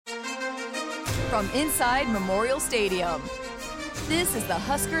from inside Memorial Stadium. This is the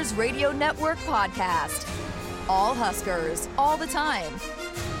Huskers Radio Network podcast. All Huskers, all the time.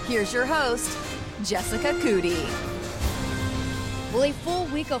 Here's your host, Jessica Coody. Well, a full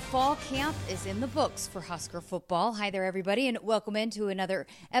week of fall camp is in the books for Husker football. Hi there, everybody, and welcome into another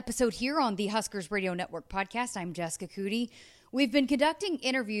episode here on the Huskers Radio Network podcast. I'm Jessica Coody. We've been conducting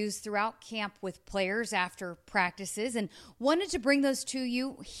interviews throughout camp with players after practices and wanted to bring those to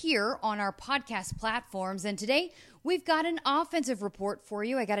you here on our podcast platforms. And today, we've got an offensive report for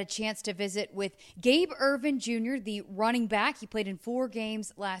you. I got a chance to visit with Gabe Ervin Jr., the running back. He played in 4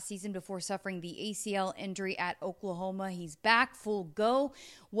 games last season before suffering the ACL injury at Oklahoma. He's back full go.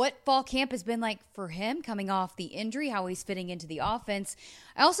 What fall camp has been like for him coming off the injury, how he's fitting into the offense.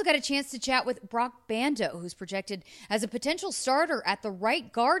 I also got a chance to chat with Broc Bando, who's projected as a potential starter at the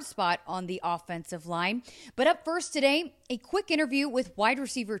right guard spot on the offensive line. But up first today, a quick interview with wide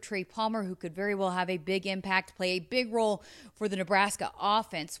receiver Trey Palmer, who could very well have a big impact, play a big role for the Nebraska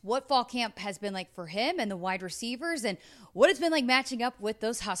offense. What fall camp has been like for him and the wide receivers, and what it's been like matching up with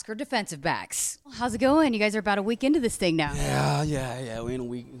those Husker defensive backs. How's it going? You guys are about a week into this thing now. Yeah. We're in a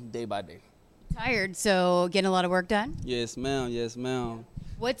week, day by day. Tired, so getting a lot of work done? Yes, ma'am.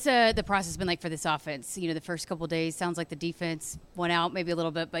 What's the process been like for this offense? You know, the first couple of days, sounds like the defense went out maybe a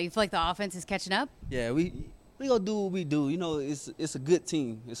little bit, but you feel like the offense is catching up? Yeah, we gonna do what we do. You know, it's a good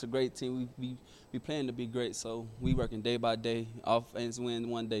team. It's a great team. We plan to be great, so we working day by day. Offense win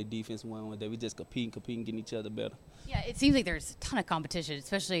one day, defense win one day. We just compete, getting each other better. Yeah, it seems like there's a ton of competition,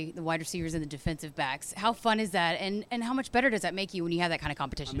 especially the wide receivers and the defensive backs. How fun is that, and how much better does that make you when you have that kind of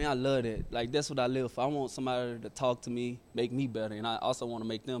competition? I mean, I love it. Like, that's what I live for. I want somebody to talk to me, make me better, and I also want to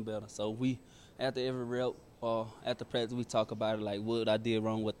make them better. So we, after every rep or after practice, we talk about it, like what I did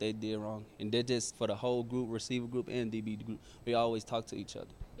wrong, what they did wrong. And they're just for the whole group, receiver group and DB group. We always talk to each other.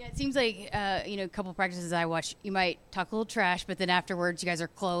 Yeah, it seems like, a couple practices I watch, you might talk a little trash, but then afterwards you guys are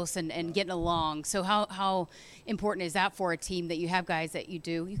close and getting along. So how important is that for a team that you have guys that you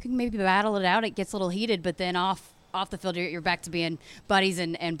can maybe battle it out, it gets a little heated, but then off the field you're back to being buddies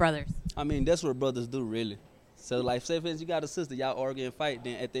and brothers? I mean, that's what brothers do, really. So, like, say, for instance, you got a sister, y'all argue and fight,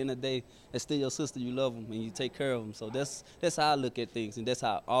 then at the end of the day, it's still your sister, you love them, and you take care of them. So that's how I look at things, and that's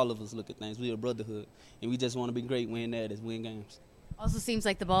how all of us look at things. We're a brotherhood, and we just want to be great, win games. Also seems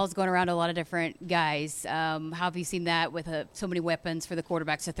like the ball is going around to a lot of different guys. How have you seen that with so many weapons for the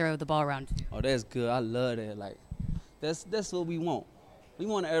quarterbacks to throw the ball around? Oh, that's good. I love that. Like, that's what we want. We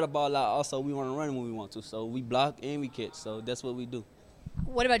want to air the ball out. Also, we want to run when we want to. So we block and we catch. So that's what we do.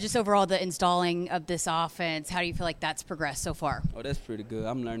 What about just overall the installing of this offense? How do you feel like that's progressed so far? Oh, that's pretty good.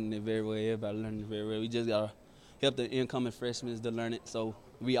 I'm learning it very well. Everybody learning it very well. We just got to help the incoming freshmen to learn it so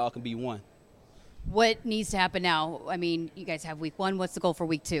we all can be one. What needs to happen now? I mean, you guys have week 1. What's the goal for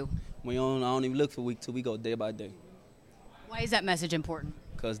week 2? I don't even look for week 2. We go day by day. Why is that message important?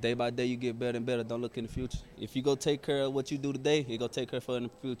 Because day by day you get better and better. Don't look in the future. If you go take care of what you do today, you go take care of it in the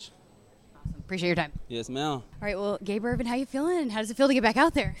future. Awesome. Appreciate your time. Yes, ma'am. All right, well, Gabe Ervin, how you feeling? How does it feel to get back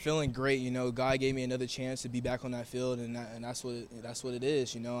out there? Feeling great. You know, God gave me another chance to be back on that field, and that's what it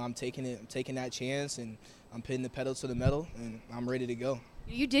is. You know, I'm taking that chance, and I'm putting the pedal to the metal, and I'm ready to go.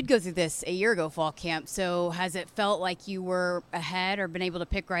 You did go through this a year ago, fall camp, so has it felt like you were ahead or been able to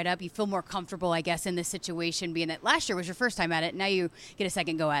pick right up? You feel more comfortable, I guess, in this situation, being that last year was your first time at it. Now you get a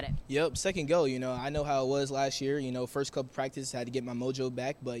second go at it. Yep, second go. You know, I know how it was last year. You know, first couple practices, I had to get my mojo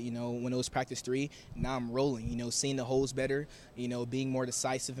back, but, you know, when it was practice 3, now I'm rolling. You know, seeing the holes better, you know, being more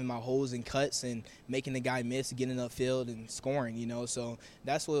decisive in my holes and cuts and making the guy miss, getting upfield and scoring, you know. So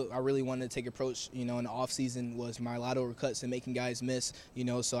that's what I really wanted to take approach, you know, in the offseason was my lateral cuts and making guys miss, you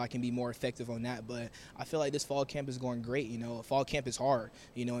know, so I can be more effective on that. But I feel like this fall camp is going great. You know, fall camp is hard,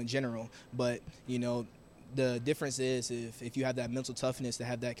 you know, in general. But, you know, the difference is if you have that mental toughness to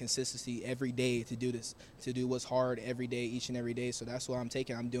have that consistency every day to do this, to do what's hard every day, each and every day. So that's what I'm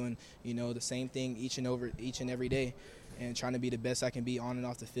taking. I'm doing, you know, the same thing each and every day and trying to be the best I can be on and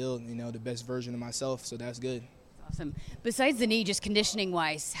off the field, you know, the best version of myself. So that's good. Awesome. Besides the knee, just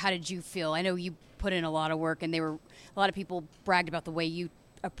conditioning-wise, how did you feel? I know you put in a lot of work, and a lot of people bragged about the way you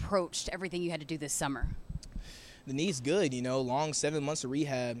approached everything you had to do this summer. The knee's good, you know, long 7 months of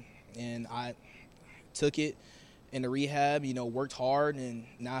rehab, and I took it in the rehab, you know, worked hard, and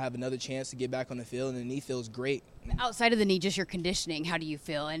now I have another chance to get back on the field, and the knee feels great. Outside of the knee, just your conditioning, how do you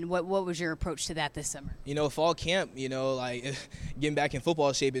feel, and what was your approach to that this summer? You know, fall camp, you know, like getting back in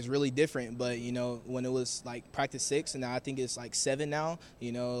football shape is really different, but, you know, when it was like practice 6 and now I think it's like 7 now,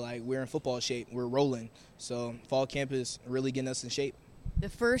 you know, like we're in football shape, we're rolling. So fall camp is really getting us in shape. The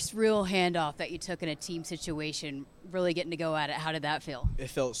first real handoff that you took in a team situation, really getting to go at it, how did that feel?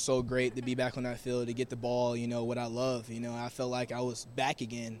 It felt so great to be back on that field, to get the ball, what I love. I felt like I was back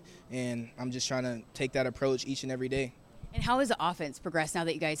again, and I'm just trying to take that approach each and every day. And how has the offense progressed now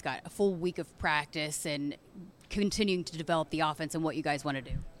that you guys got a full week of practice and continuing to develop the offense and what you guys want to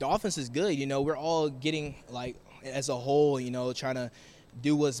do? The offense is good. We're all getting, as a whole, trying to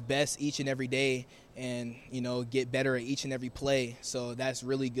do what's best each and every day and, get better at each and every play. So that's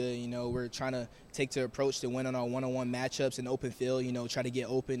really good. We're trying to take the approach to win on our one-on-one matchups in open field, try to get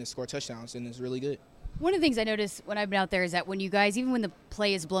open and score touchdowns, and it's really good. One of the things I noticed when I've been out there is that when you guys, even when the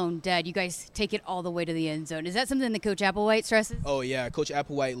play is blown dead, you guys take it all the way to the end zone. Is that something that Coach Applewhite stresses? Oh, yeah. Coach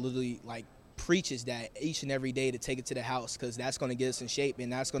Applewhite literally, preaches that each and every day, to take it to the house, because that's going to get us in shape,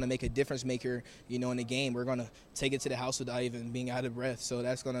 and that's going to make a difference maker, in the game. We're going to take it to the house without even being out of breath. So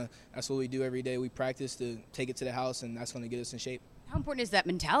that's what we do every day. We practice to take it to the house, and that's going to get us in shape. How important is that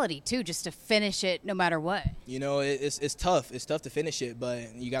mentality, too, just to finish it no matter what? It's tough. It's tough to finish it,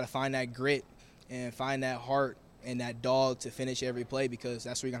 but you got to find that grit and find that heart and that dog to finish every play, because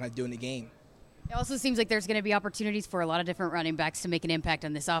that's what you're going to have to do in the game. It also seems like there's going to be opportunities for a lot of different running backs to make an impact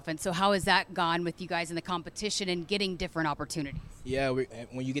on this offense. So how has that gone with you guys in the competition and getting different opportunities? Yeah,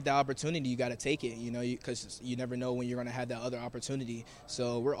 when you get that opportunity, you got to take it, because you never know when you're going to have that other opportunity.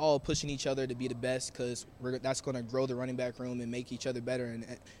 So we're all pushing each other to be the best, because that's going to grow the running back room and make each other better. And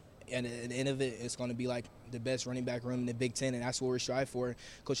at the end of it, it's going to be like the best running back room in the Big Ten, and that's what we're striving for.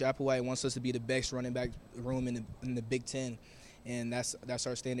 Coach Applewhite wants us to be the best running back room in the Big Ten, and that's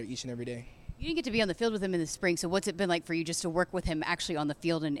our standard each and every day. You didn't get to be on the field with him in the spring, so what's it been like for you just to work with him actually on the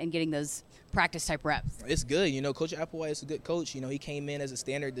field and getting those practice-type reps? It's good. Coach Applewhite is a good coach. He came in as a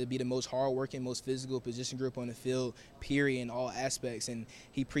standard to be the most hard-working, most physical position group on the field, period, in all aspects, and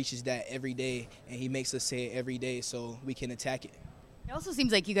he preaches that every day, and he makes us say it every day so we can attack it. It also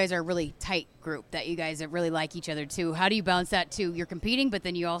seems like you guys are a really tight group, that you guys really like each other, too. How do you balance that, too? You're competing, but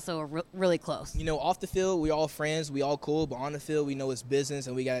then you also are really close. Off the field, we all friends, we all cool, but on the field, we know it's business,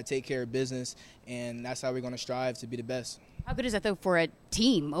 and we got to take care of business, and that's how we're going to strive to be the best. How good is that, though, for a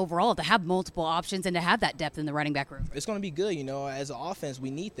team overall to have multiple options and to have that depth in the running back room? It's going to be good. As an offense,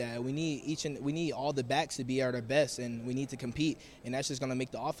 we need that. We need all the backs to be at our best, and we need to compete, and that's just going to make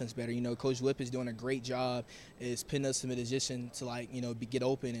the offense better. Coach Whip is doing a great job, is putting us in a position to get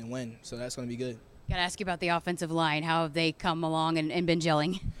open and win. So that's going to be good. Got to ask you about the offensive line. How have they come along and been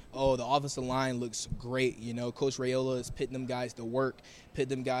gelling? Oh, the offensive line looks great. Coach Raiola is pitting them guys to work, pitting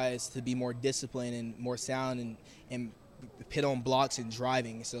them guys to be more disciplined and more sound and pit on blocks and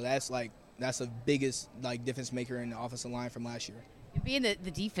driving. So that's the biggest difference maker in the offensive line from last year. Being that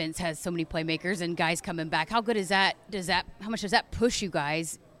the defense has so many playmakers and guys coming back, how good is that? How much does that push you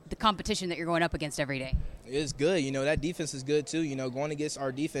guys, the competition that you're going up against every day? It's good. That defense is good too. Going against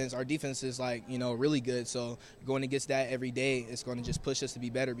our defense is really good. So going against that every day, it's going to just push us to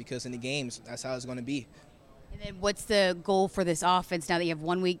be better, because in the games, that's how it's going to be. And then what's the goal for this offense now that you have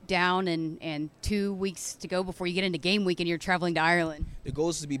 1 week down and 2 weeks to go before you get into game week and you're traveling to Ireland? The goal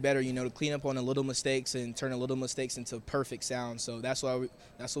is to be better, to clean up on the little mistakes and turn the little mistakes into perfect sound. So that's what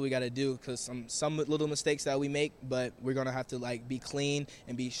we got to do, because some little mistakes that we make, but we're going to have to be clean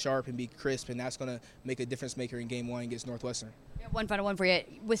and be sharp and be crisp, and that's going to make a difference maker in game one against Northwestern. One final one for you.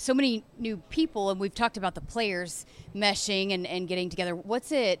 With so many new people, and we've talked about the players meshing and getting together,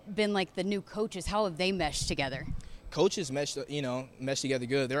 what's it been like the new coaches? How have they meshed together? Coaches meshed together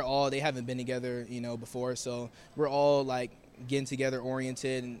good. They haven't been together, before, so we're all getting together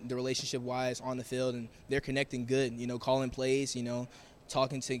oriented and the relationship wise on the field, and they're connecting good, calling plays,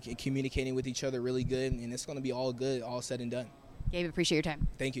 talking to communicating with each other really good, and it's going to be all good, all said and done. Gabe, appreciate your time.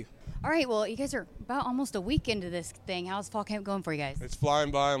 Thank you. All right, well, you guys are about almost a week into this thing. How's fall camp going for you guys? It's flying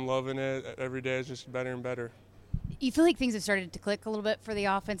by. I'm loving it. Every day is just better and better. You feel like things have started to click a little bit for the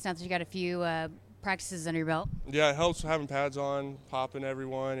offense now that you got a few practices under your belt? Yeah, it helps having pads on, popping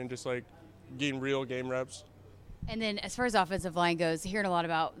everyone, and just getting real game reps. And then as far as offensive line goes, hearing a lot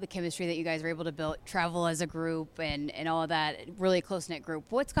about the chemistry that you guys are able to build, travel as a group and all of that, really close-knit group.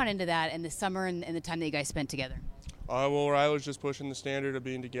 What's gone into that in the summer and the time that you guys spent together? Well, Riley's just pushing the standard of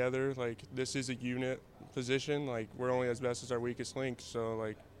being together. This is a unit position. We're only as best as our weakest link.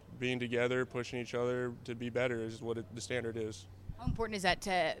 So, being together, pushing each other to be better is what the standard is. How important is that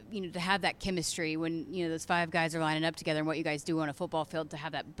to have that chemistry when, those five guys are lining up together and what you guys do on a football field to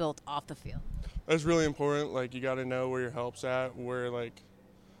have that built off the field? That's really important. You got to know where your help's at, where,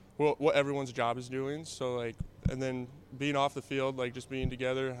 what everyone's job is doing. So, and then being off the field, just being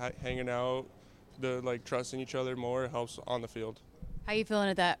together, hanging out, trusting each other more helps on the field. How you feeling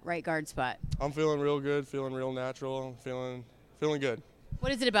at that right guard spot? I'm feeling real good, feeling real natural, feeling good.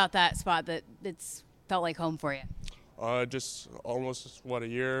 What is it about that spot that it's felt like home for you? Just almost, a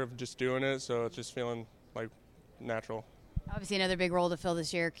year of just doing it, so it's just feeling like natural. Obviously, another big role to fill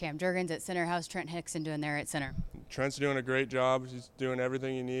this year. Cam Jurgens at center. How's Trent Hickson doing there at center? Trent's doing a great job. He's doing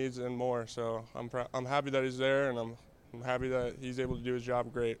everything he needs and more. So I'm happy that he's there, and I'm happy that he's able to do his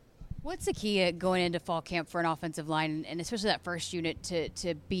job great. What's the key at going into fall camp for an offensive line, and especially that first unit,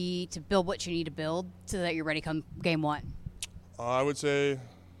 to build what you need to build so that you're ready come game one? I would say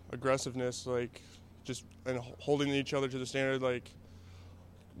aggressiveness, and holding each other to the standard. Like,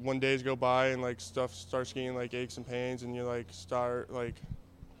 when days go by and stuff starts getting aches and pains, and you start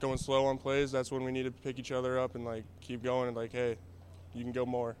going slow on plays, that's when we need to pick each other up and keep going and hey, you can go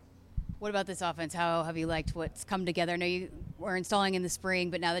more. What about this offense? How have you liked what's come together? I know you were installing in the spring,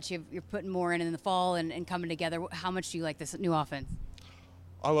 but now that you're putting more in the fall and coming together, how much do you like this new offense?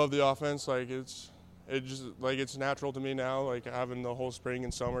 I love the offense. It's natural to me now, having the whole spring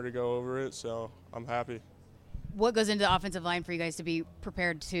and summer to go over it, so I'm happy. What goes into the offensive line for you guys to be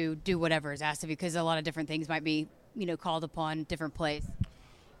prepared to do whatever is asked of you? Because a lot of different things might be, called upon different plays.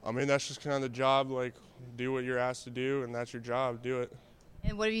 I mean, that's just kind of the job, do what you're asked to do, and that's your job, do it.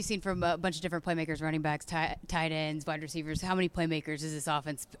 And what have you seen from a bunch of different playmakers, running backs, tight ends, wide receivers? How many playmakers does this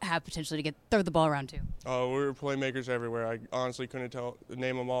offense have potentially to throw the ball around to? Oh, we're playmakers everywhere. I honestly couldn't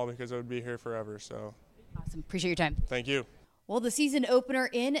name them all because I would be here forever. So, awesome. Appreciate your time. Thank you. Well, the season opener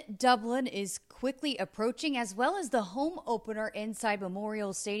in Dublin is quickly approaching, as well as the home opener inside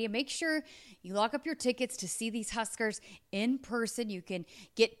Memorial Stadium. Make sure you lock up your tickets to see these Huskers in person. You can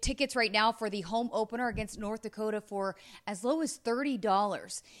get tickets right now for the home opener against North Dakota for as low as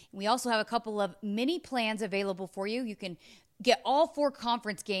 $30. We also have a couple of mini plans available for you. You can get all 4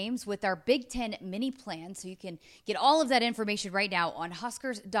 conference games with our Big Ten mini plan, so you can get all of that information right now on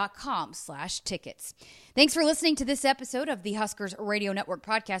Huskers.com/tickets. Thanks for listening to this episode of the Huskers Radio Network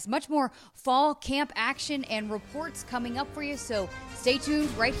podcast. Much more fall camp action and reports coming up for you, so stay tuned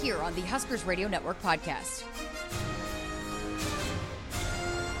right here on the Huskers Radio Network podcast.